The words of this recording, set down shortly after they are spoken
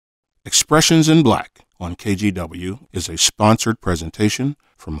Expressions in Black on KGW is a sponsored presentation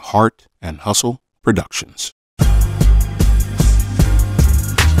from Heart and Hustle Productions.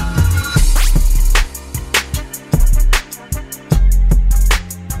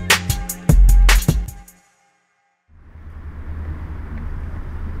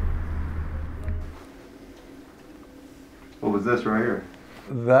 What was this right here?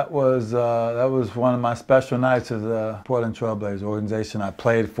 That was one of my special nights as the Portland Trail Blazers organization I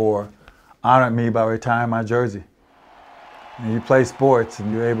played for honored me by retiring my jersey. And you play sports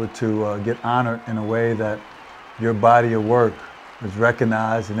and you're able to get honored in a way that your body of work is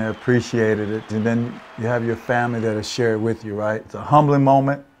recognized and they appreciated it. And then you have your family that is shared with you, right? It's a humbling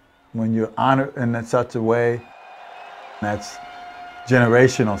moment when you're honored in such a way. That's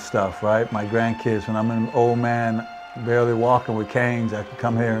generational stuff, right? My grandkids, when I'm an old man, barely walking with canes, I can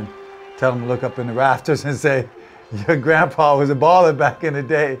come here and tell them to look up in the rafters and say, your grandpa was a baller back in the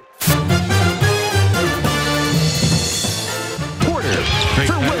day. Porter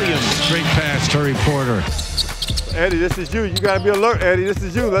for Williams. Straight pass, Terry Porter. Eddie, this is you. You gotta be alert, Eddie. This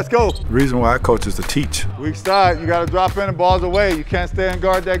is you. Let's go. The reason why I coach is to teach. Weak side, you gotta drop in the balls away. You can't stay and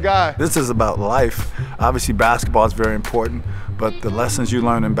guard that guy. This is about life. Obviously, basketball is very important, but the lessons you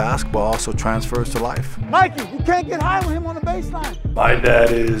learn in basketball also transfers to life. Mikey, you can't get high with him on the baseline. My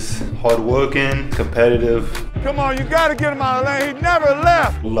dad is hardworking, competitive, Come on, you gotta get him out of the lane. He never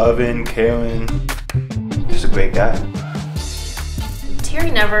left. loving, caring, just a great guy. Terry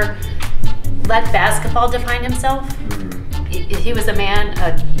never let basketball define himself. He was a man,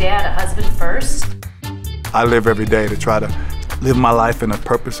 a dad, a husband first. I live every day to try to live my life in a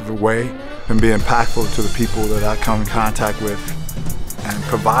purposeful way and be impactful to the people that I come in contact with and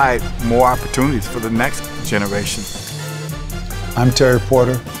provide more opportunities for the next generation. I'm Terry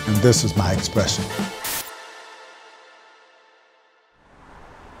Porter, and this is my expression.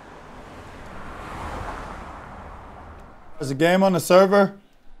 Is the game on the server?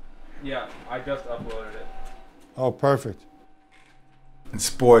 Yeah, I just uploaded it. Oh, perfect. In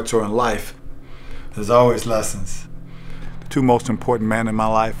sports or in life, there's always lessons. The two most important men in my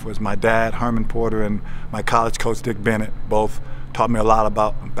life was my dad, Herman Porter, and my college coach, Dick Bennett. Both taught me a lot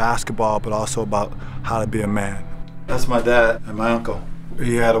about basketball, but also about how to be a man. That's my dad and my uncle.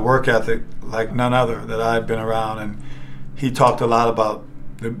 He had a work ethic like none other that I've been around, and he talked a lot about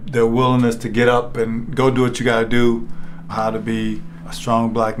their willingness to get up and go do what you gotta do. How to be a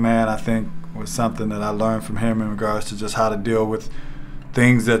strong black man, I think, was something that I learned from him in regards to just how to deal with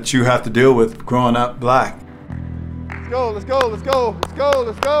things that you have to deal with growing up black. Let's go, let's go, let's go, let's go,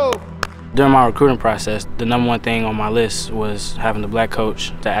 let's go. During my recruiting process, the #1 thing on my list was having a black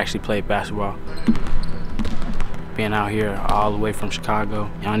coach that actually played basketball. Being out here all the way from Chicago,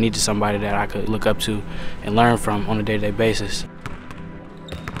 I needed somebody that I could look up to and learn from on a day-to-day basis.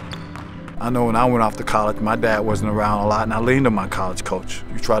 I know when I went off to college, my dad wasn't around a lot, and I leaned on my college coach.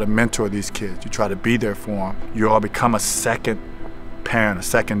 You try to mentor these kids. You try to be there for them. You all become a second parent, a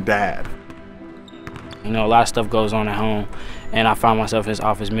second dad. You know, a lot of stuff goes on at home, and I found myself in his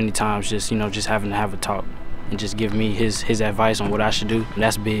office many times just having to have a talk and just give me his advice on what I should do, and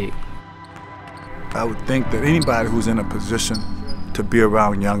that's big. I would think that anybody who's in a position to be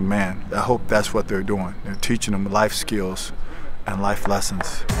around young men, I hope that's what they're doing. They're teaching them life skills and life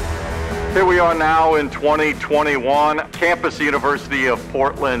lessons. Here we are now in 2021, Campus University of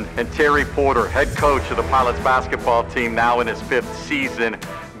Portland, and Terry Porter, head coach of the Pilots basketball team, now in his 5th season,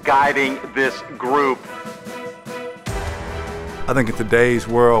 guiding this group. I think in today's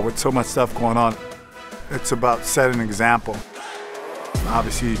world, with so much stuff going on, it's about setting an example.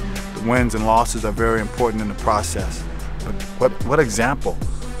 Obviously, the wins and losses are very important in the process, but what example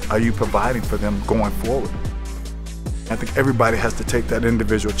are you providing for them going forward? I think everybody has to take that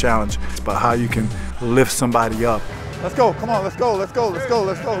individual challenge. It's about how you can lift somebody up. Let's go, come on, let's go, let's go, let's go,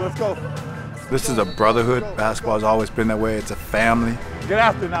 let's go, let's go. This is a brotherhood. Basketball has always been that way. It's a family. Get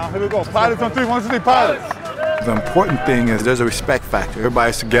after it now, here we go. Pilots on 3, 1, 2, 3, pilots. The important thing is there's a respect factor.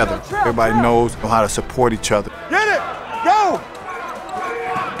 Everybody's together. Everybody knows how to support each other. Get it, go!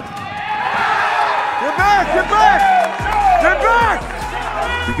 Get back, get back, get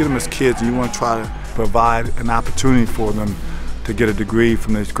back! You get them as kids and you want to try to provide an opportunity for them to get a degree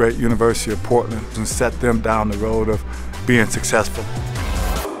from this great University of Portland and set them down the road of being successful.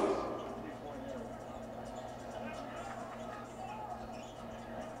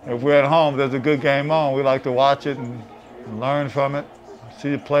 If we're at home, there's a good game on. We like to watch it and learn from it,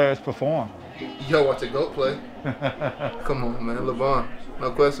 see the players perform. Yo, watch a GOAT play. Come on, man, LeBron,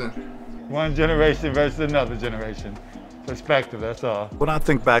 no question. One generation versus another generation. Perspective, that's all. When I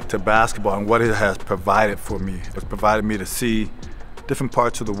think back to basketball and what it has provided for me, it's provided me to see different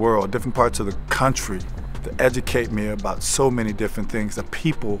parts of the world, different parts of the country, to educate me about so many different things, the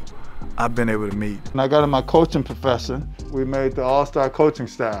people I've been able to meet. When I got in my coaching profession, we made the all-star coaching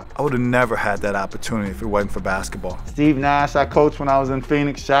staff. I would have never had that opportunity if it wasn't for basketball. Steve Nash, I coached when I was in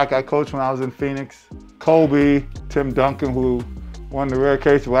Phoenix. Shaq, I coached when I was in Phoenix. Kobe, Tim Duncan, who one of the rare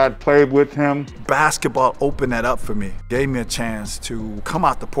cases where I'd played with him. Basketball opened that up for me, gave me a chance to come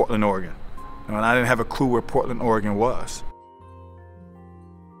out to Portland, Oregon. And I didn't have a clue where Portland, Oregon was.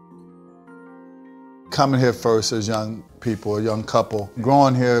 Coming here first as young people, a young couple,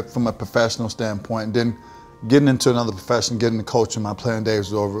 growing here from a professional standpoint, then getting into another profession, getting into coaching, my playing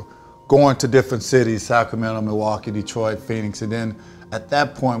days was over, going to different cities, Sacramento, Milwaukee, Detroit, Phoenix, and then at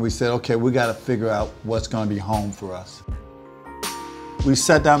that point we said, okay, we got to figure out what's going to be home for us. We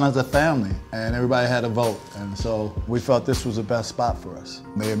sat down as a family and everybody had a vote, and so we felt this was the best spot for us.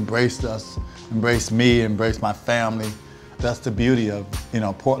 They embraced us, embraced me, embraced my family. That's the beauty of,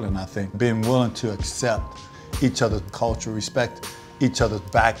 Portland, I think, being willing to accept each other's culture, respect each other's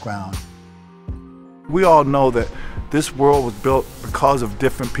background. We all know that this world was built because of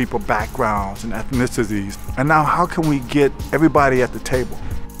different people's backgrounds and ethnicities. And now how can we get everybody at the table?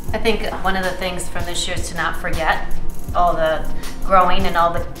 I think one of the things from this year is to not forget all the growing and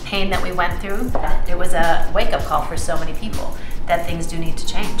all the pain that we went through. It was a wake-up call for so many people that things do need to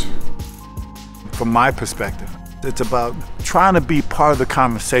change. From my perspective, it's about trying to be part of the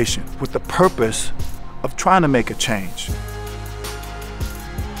conversation with the purpose of trying to make a change.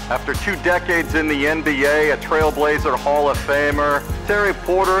 After 2 decades in the NBA, a Trailblazer Hall of Famer, Terry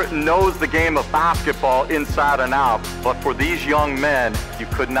Porter knows the game of basketball inside and out. But for these young men, you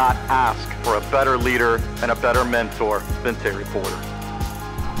could not ask for a better leader and a better mentor than Terry Porter.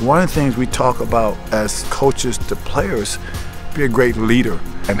 One of the things we talk about as coaches to players, be a great leader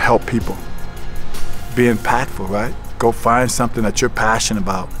and help people. Be impactful, right? Go find something that you're passionate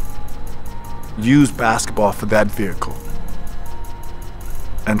about. Use basketball for that vehicle.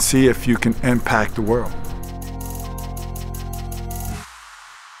 And see if you can impact the world.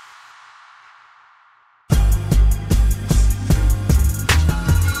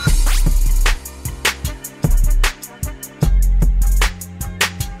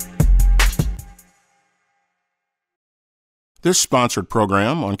 This sponsored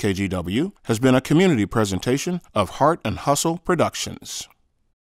program on KGW has been a community presentation of Heart and Hustle Productions.